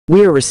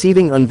We are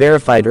receiving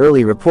unverified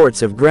early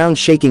reports of ground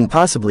shaking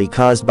possibly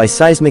caused by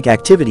seismic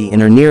activity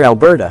in or near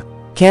Alberta,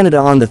 Canada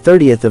on the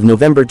 30th of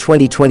November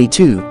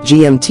 2022,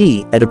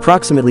 GMT, at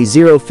approximately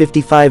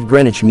 0:55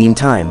 Greenwich Mean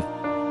Time.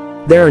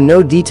 There are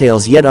no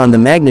details yet on the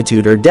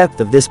magnitude or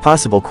depth of this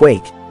possible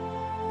quake.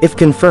 If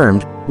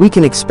confirmed, we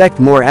can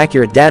expect more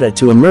accurate data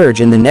to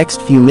emerge in the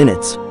next few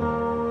minutes.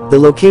 The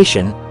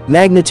location,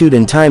 magnitude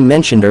and time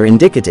mentioned are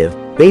indicative,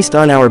 based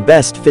on our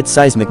best fit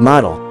seismic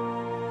model.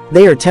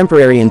 They are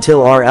temporary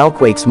until our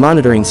AllQuakes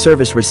monitoring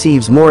service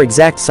receives more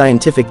exact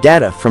scientific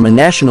data from a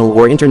national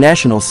or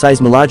international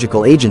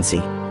seismological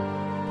agency.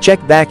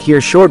 Check back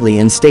here shortly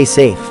and stay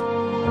safe.